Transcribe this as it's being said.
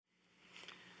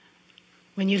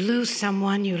When you lose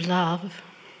someone you love,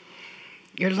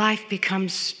 your life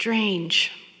becomes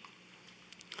strange.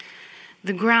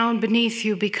 The ground beneath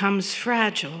you becomes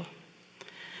fragile.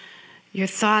 Your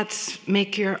thoughts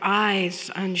make your eyes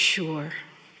unsure,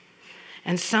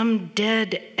 and some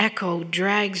dead echo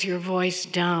drags your voice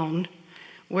down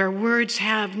where words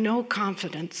have no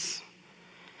confidence.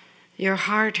 Your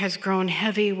heart has grown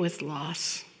heavy with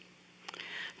loss.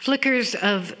 Flickers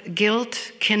of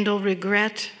guilt kindle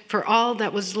regret for all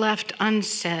that was left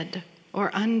unsaid or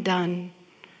undone.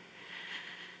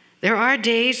 There are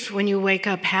days when you wake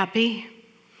up happy,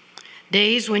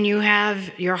 days when you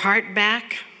have your heart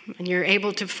back and you're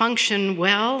able to function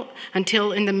well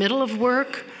until in the middle of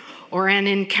work or an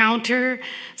encounter,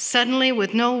 suddenly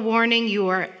with no warning, you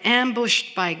are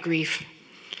ambushed by grief.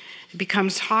 It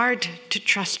becomes hard to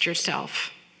trust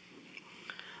yourself.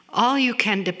 All you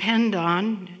can depend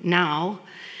on now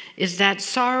is that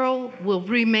sorrow will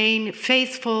remain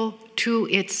faithful to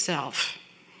itself.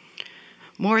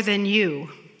 More than you,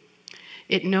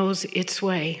 it knows its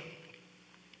way.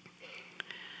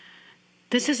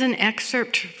 This is an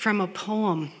excerpt from a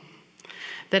poem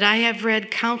that I have read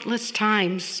countless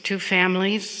times to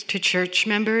families, to church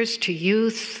members, to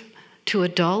youth, to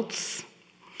adults,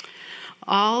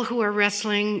 all who are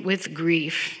wrestling with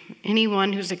grief,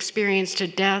 anyone who's experienced a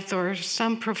death or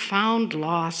some profound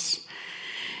loss.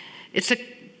 It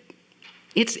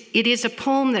is a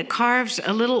poem that carves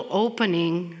a little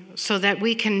opening so that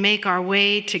we can make our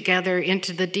way together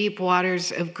into the deep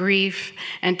waters of grief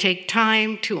and take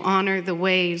time to honor the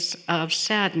ways of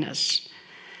sadness.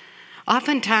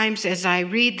 Oftentimes, as I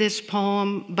read this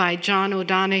poem by John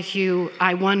O'Donohue,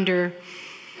 I wonder,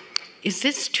 is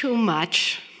this too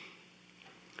much?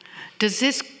 Does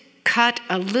this cut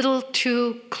a little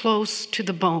too close to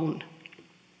the bone?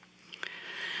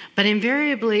 But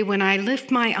invariably, when I lift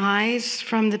my eyes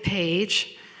from the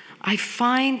page, I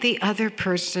find the other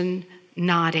person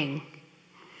nodding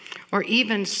or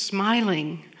even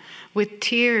smiling with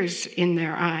tears in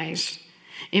their eyes.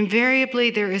 Invariably,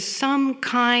 there is some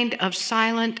kind of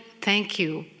silent thank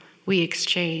you we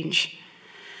exchange.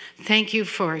 Thank you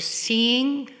for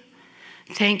seeing.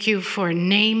 Thank you for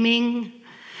naming.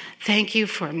 Thank you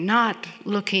for not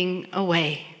looking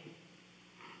away.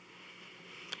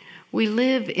 We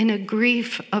live in a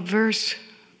grief-averse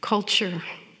culture,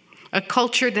 a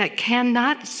culture that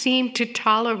cannot seem to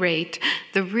tolerate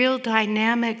the real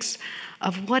dynamics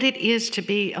of what it is to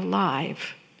be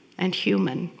alive and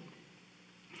human.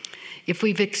 If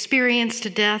we've experienced a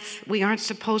death, we aren't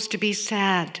supposed to be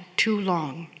sad too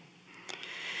long.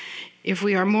 If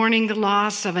we are mourning the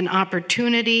loss of an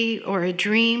opportunity or a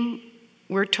dream,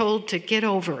 we're told to get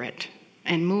over it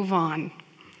and move on.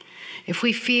 If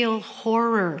we feel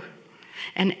horror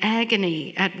and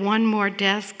agony at one more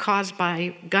death caused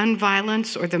by gun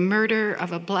violence or the murder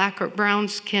of a black or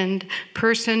brown-skinned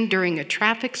person during a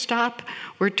traffic stop,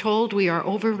 we're told we are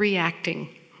overreacting.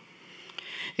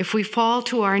 If we fall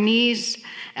to our knees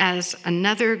as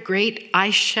another great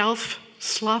ice shelf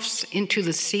sloughs into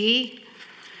the sea,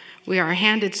 we are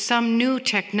handed some new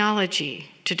technology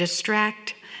to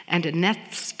distract and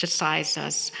anesthetize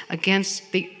us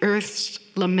against the earth's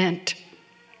lament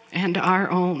and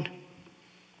our own.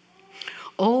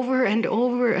 Over and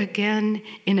over again,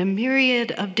 in a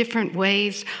myriad of different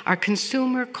ways, our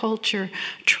consumer culture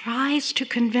tries to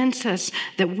convince us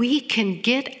that we can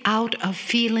get out of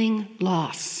feeling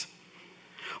loss,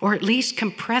 or at least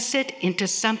compress it into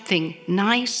something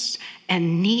nice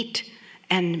and neat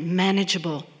and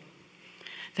manageable,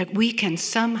 that we can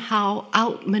somehow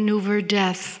outmaneuver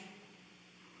death.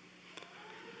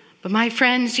 But my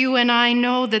friends, you and I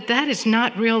know that that is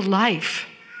not real life.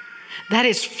 That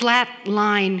is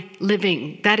flatline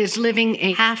living. That is living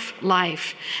a half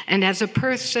life. And as a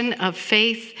person of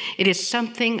faith, it is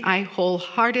something I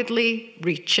wholeheartedly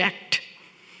reject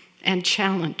and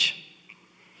challenge.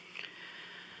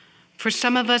 For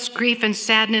some of us, grief and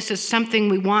sadness is something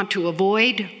we want to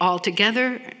avoid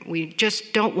altogether. We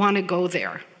just don't want to go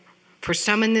there. For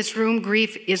some in this room,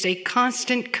 grief is a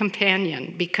constant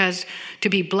companion because to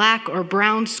be black or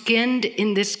brown-skinned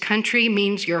in this country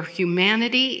means your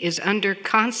humanity is under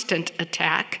constant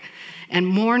attack, and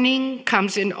mourning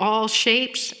comes in all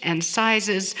shapes and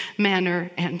sizes, manner,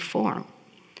 and form.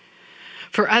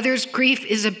 For others, grief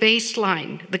is a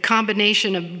baseline, the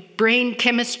combination of brain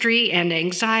chemistry and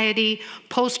anxiety,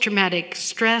 post-traumatic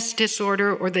stress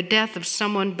disorder, or the death of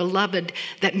someone beloved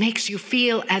that makes you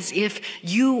feel as if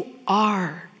you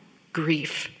are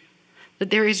grief,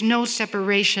 that there is no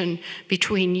separation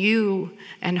between you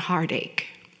and heartache.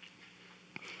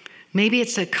 Maybe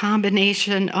it's a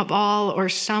combination of all or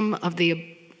some of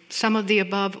the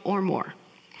above or more.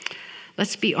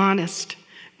 Let's be honest.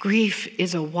 Grief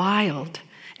is a wild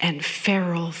and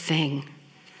feral thing.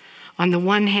 On the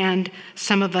one hand,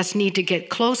 some of us need to get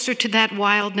closer to that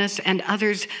wildness, and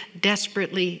others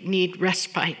desperately need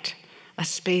respite, a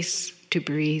space to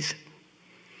breathe.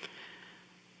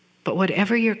 But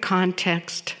whatever your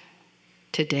context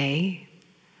today,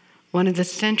 one of the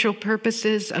central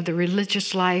purposes of the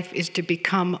religious life is to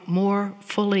become more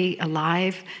fully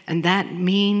alive, and that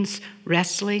means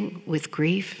wrestling with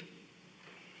grief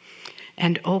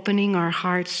and opening our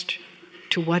hearts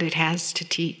to what it has to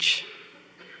teach,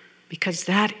 because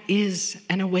that is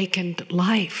an awakened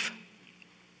life.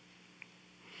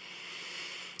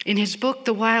 In his book,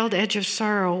 The Wild Edge of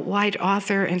Sorrow, white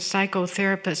author and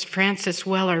psychotherapist Francis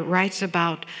Weller writes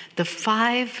about the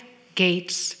 5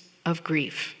 gates of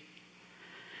grief.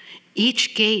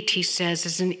 Each gate, he says,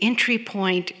 is an entry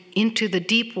point into the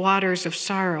deep waters of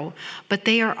sorrow, but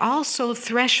they are also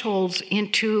thresholds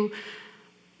into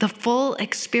the full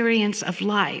experience of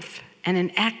life and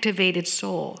an activated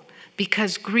soul,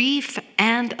 because grief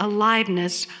and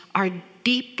aliveness are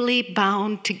deeply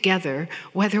bound together,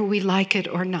 whether we like it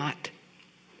or not.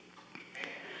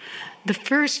 The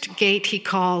first gate he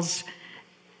calls,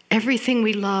 everything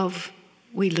we love,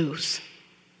 we lose.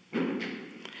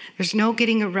 There's no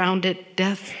getting around it.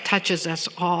 Death touches us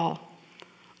all.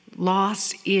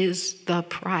 Loss is the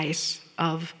price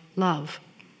of love.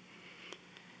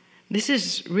 This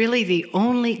is really the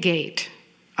only gate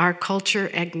our culture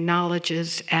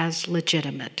acknowledges as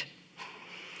legitimate.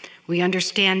 We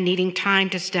understand needing time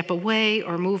to step away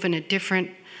or move in a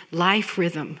different life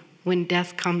rhythm when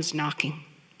death comes knocking.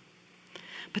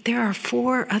 But there are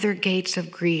 4 other gates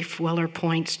of grief, Weller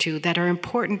points to, that are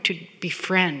important to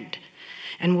befriend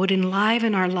and would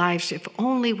enliven our lives if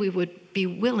only we would be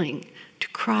willing to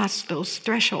cross those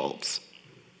thresholds.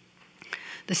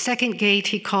 The second gate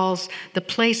he calls the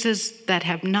places that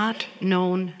have not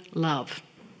known love.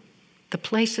 The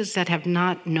places that have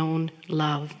not known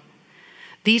love.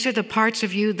 These are the parts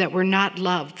of you that were not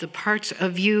loved, the parts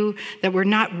of you that were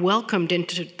not welcomed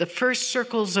into the first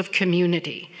circles of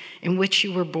community in which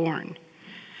you were born.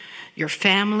 Your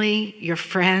family, your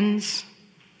friends,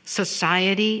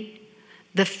 society,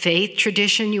 the faith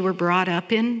tradition you were brought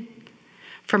up in.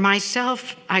 For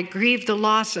myself, I grieve the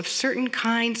loss of certain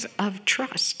kinds of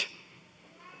trust.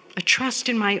 A trust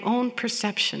in my own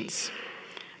perceptions.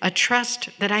 A trust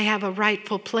that I have a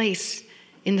rightful place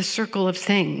in the circle of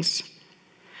things.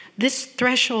 This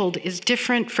threshold is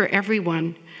different for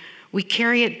everyone. We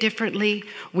carry it differently.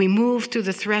 We move through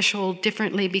the threshold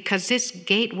differently because this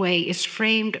gateway is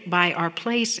framed by our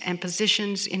place and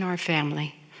positions in our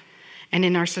family and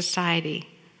in our society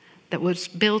that was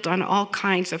built on all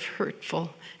kinds of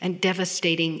hurtful and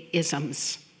devastating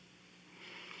isms.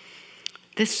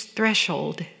 This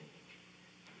threshold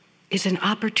is an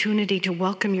opportunity to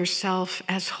welcome yourself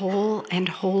as whole and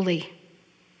holy.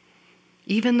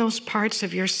 Even those parts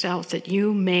of yourself that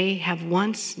you may have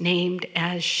once named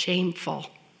as shameful.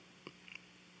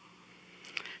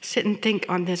 Sit and think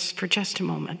on this for just a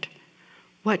moment.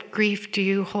 What grief do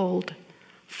you hold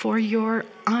for your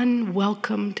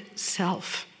unwelcomed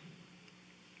self?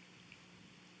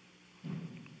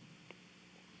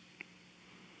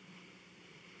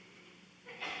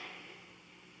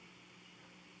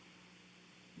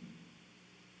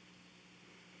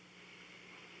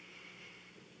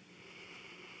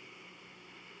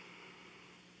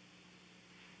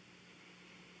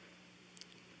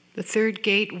 The third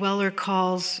gate Weller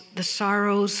calls the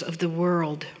sorrows of the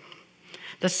world.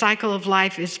 The cycle of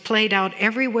life is played out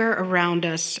everywhere around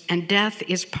us, and death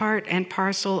is part and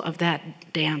parcel of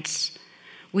that dance.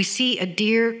 We see a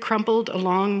deer crumpled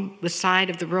along the side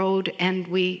of the road, and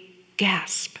we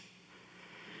gasp.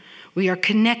 We are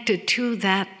connected to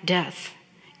that death,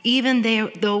 even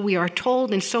though we are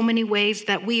told in so many ways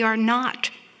that we are not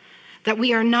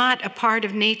a part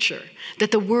of nature,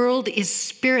 that the world is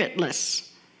spiritless.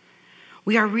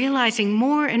 We are realizing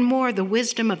more and more the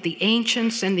wisdom of the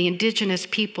ancients and the indigenous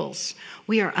peoples.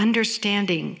 We are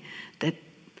understanding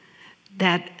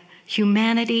that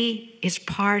humanity is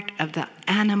part of the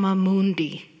anima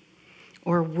mundi,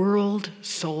 or world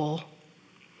soul.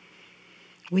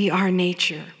 We are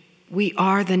nature. We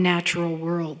are the natural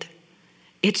world.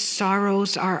 Its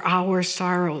sorrows are our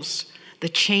sorrows. The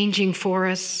changing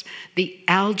forests, the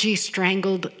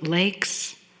algae-strangled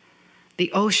lakes,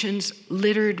 the oceans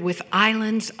littered with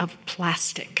islands of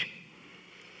plastic.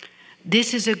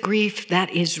 This is a grief that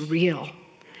is real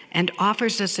and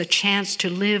offers us a chance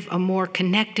to live a more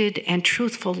connected and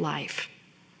truthful life.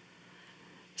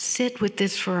 Sit with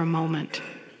this for a moment.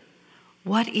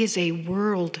 What is a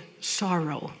world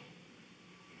sorrow?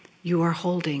 you are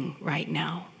holding right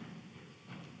now.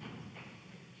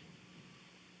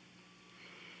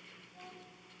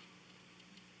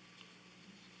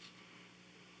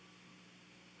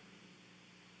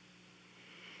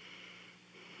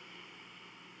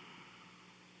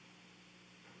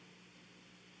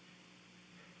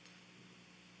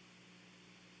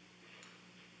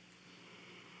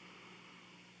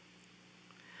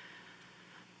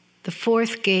 The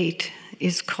fourth gate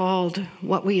is called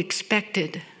what we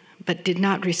expected but did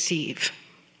not receive.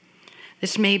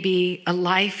 This may be a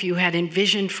life you had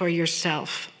envisioned for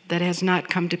yourself that has not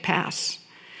come to pass.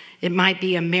 It might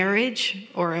be a marriage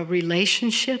or a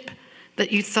relationship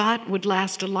that you thought would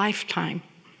last a lifetime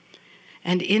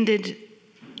and ended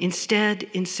instead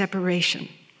in separation.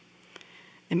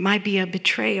 It might be a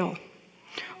betrayal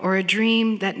or a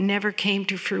dream that never came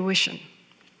to fruition.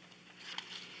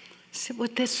 Sit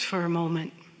with this for a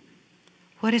moment.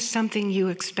 What is something you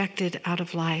expected out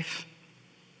of life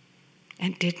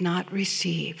and did not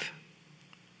receive?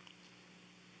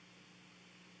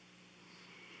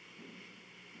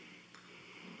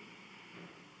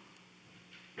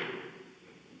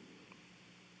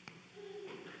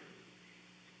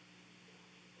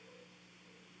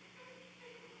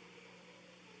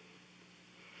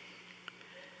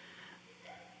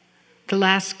 The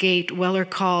last gate Weller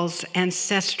calls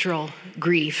ancestral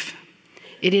grief.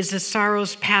 It is the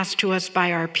sorrows passed to us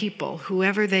by our people,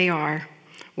 whoever they are,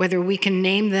 whether we can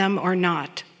name them or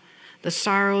not. The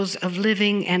sorrows of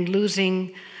living and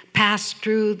losing passed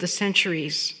through the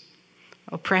centuries.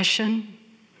 Oppression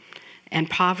and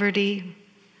poverty,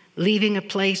 leaving a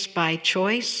place by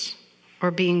choice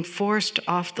or being forced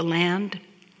off the land,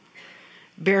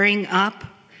 bearing up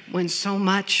when so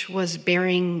much was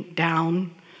bearing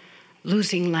down,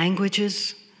 losing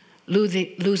languages,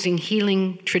 losing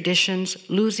healing traditions,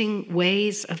 losing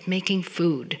ways of making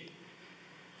food,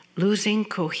 losing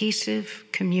cohesive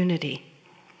community.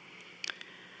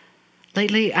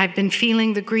 Lately, I've been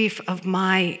feeling the grief of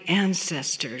my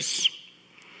ancestors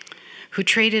who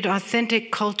traded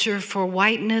authentic culture for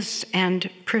whiteness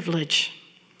and privilege.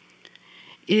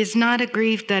 It is not a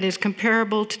grief that is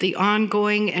comparable to the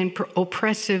ongoing and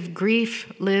oppressive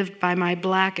grief lived by my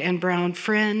Black and brown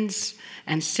friends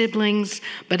and siblings,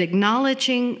 but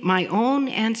acknowledging my own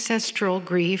ancestral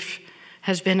grief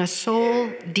has been a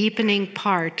soul-deepening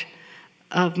part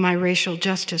of my racial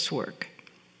justice work.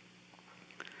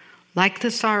 Like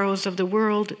the sorrows of the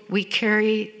world, we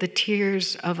carry the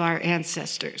tears of our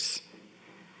ancestors.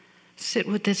 Sit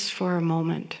with this for a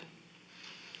moment.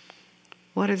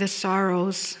 What are the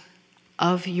sorrows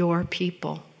of your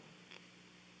people?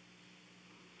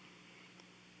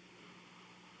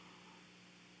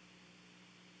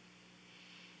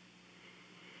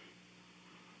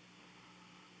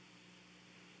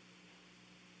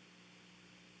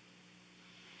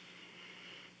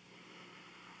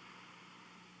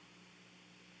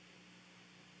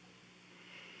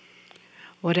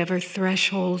 Whatever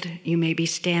threshold you may be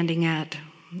standing at,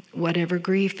 whatever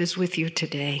grief is with you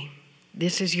today,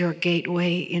 this is your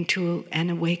gateway into an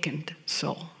awakened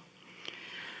soul.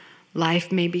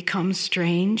 Life may become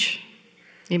strange.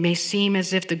 It may seem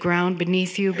as if the ground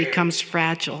beneath you becomes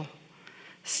fragile.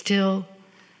 Still,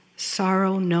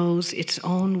 sorrow knows its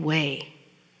own way.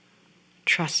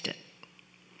 Trust it.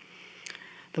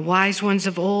 The wise ones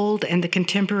of old and the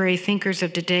contemporary thinkers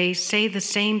of today say the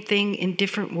same thing in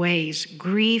different ways.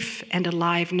 Grief and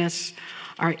aliveness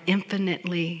are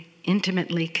intimately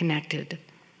connected.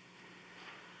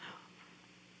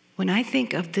 When I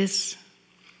think of this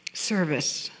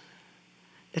service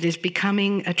that is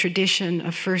becoming a tradition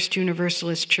of First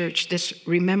Universalist Church, this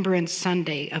Remembrance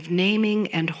Sunday of naming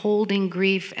and holding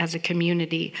grief as a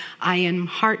community, I am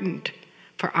heartened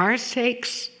for our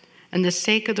sakes and the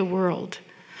sake of the world.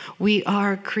 We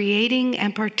are creating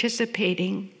and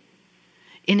participating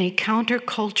in a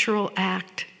countercultural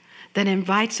act that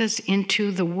invites us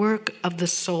into the work of the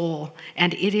soul,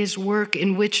 and it is work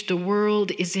in which the world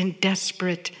is in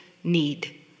desperate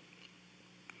need.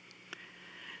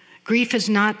 Grief is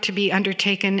not to be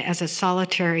undertaken as a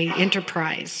solitary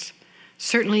enterprise.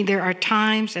 Certainly there are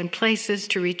times and places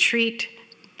to retreat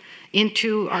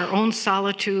into our own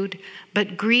solitude,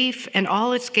 but grief and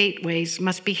all its gateways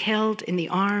must be held in the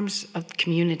arms of the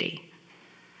community.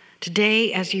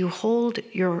 Today, as you hold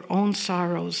your own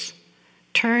sorrows,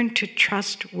 turn to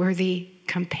trustworthy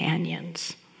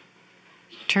companions.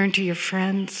 Turn to your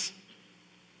friends.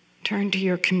 Turn to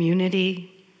your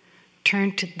community.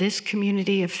 Turn to this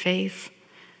community of faith.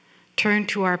 Turn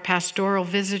to our pastoral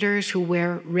visitors who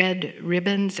wear red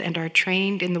ribbons and are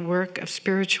trained in the work of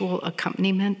spiritual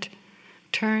accompaniment.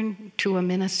 Turn to a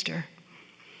minister.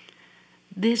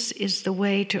 This is the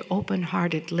way to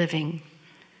open-hearted living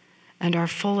and our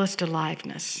fullest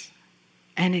aliveness.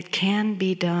 And it can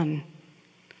be done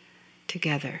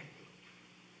together.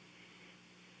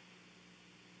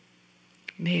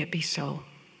 May it be so,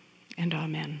 and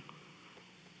amen.